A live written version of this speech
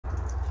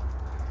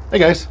Hey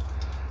guys,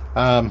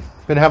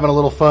 been having a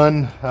little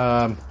fun.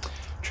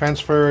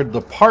 Transferred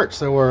the parts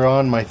that were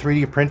on my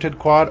 3D printed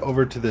quad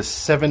over to this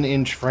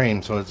 7-inch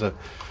frame. So it's a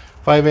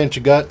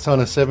 5-inch guts on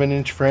a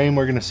 7-inch frame.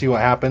 We're going to see what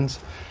happens.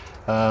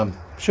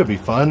 Should be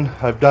fun.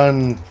 I've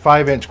done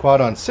 5-inch quad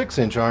on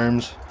 6-inch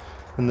arms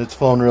and it's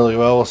flown really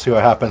well. We'll see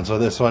what happens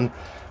with this one.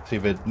 See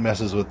if it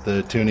messes with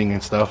the tuning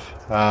and stuff.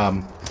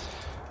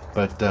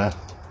 But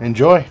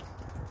enjoy.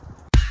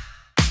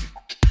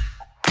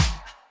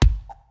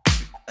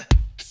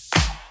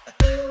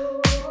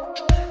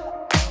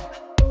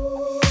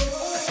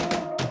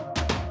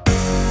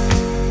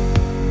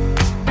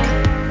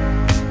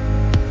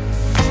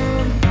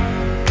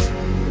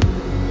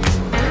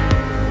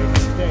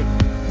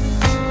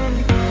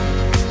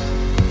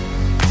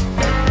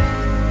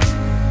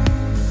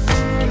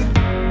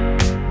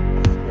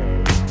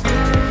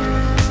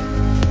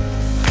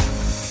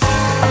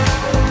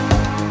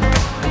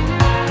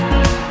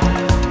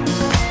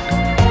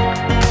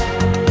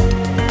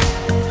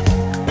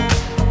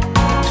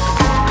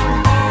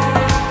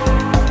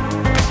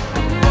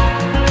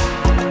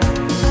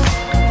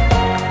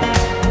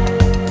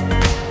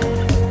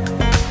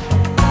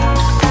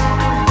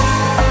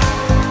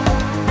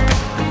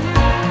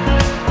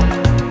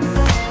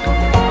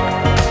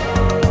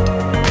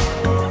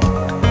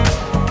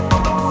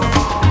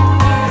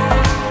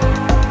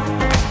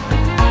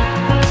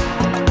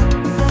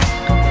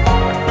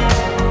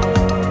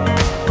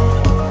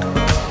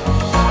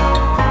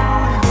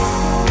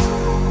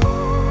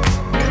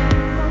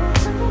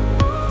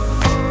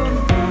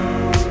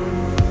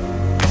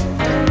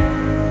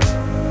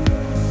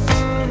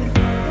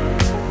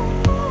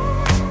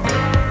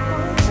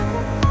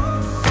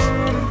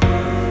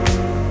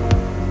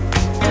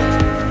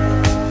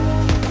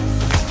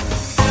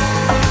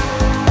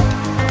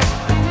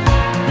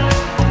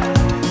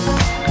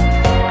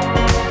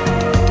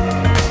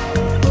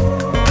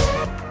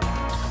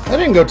 That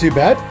didn't go too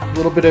bad. A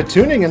little bit of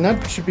tuning and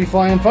that should be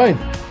flying fine.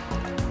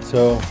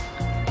 So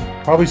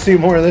probably see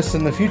more of this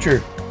in the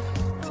future.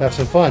 Let's have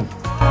some fun.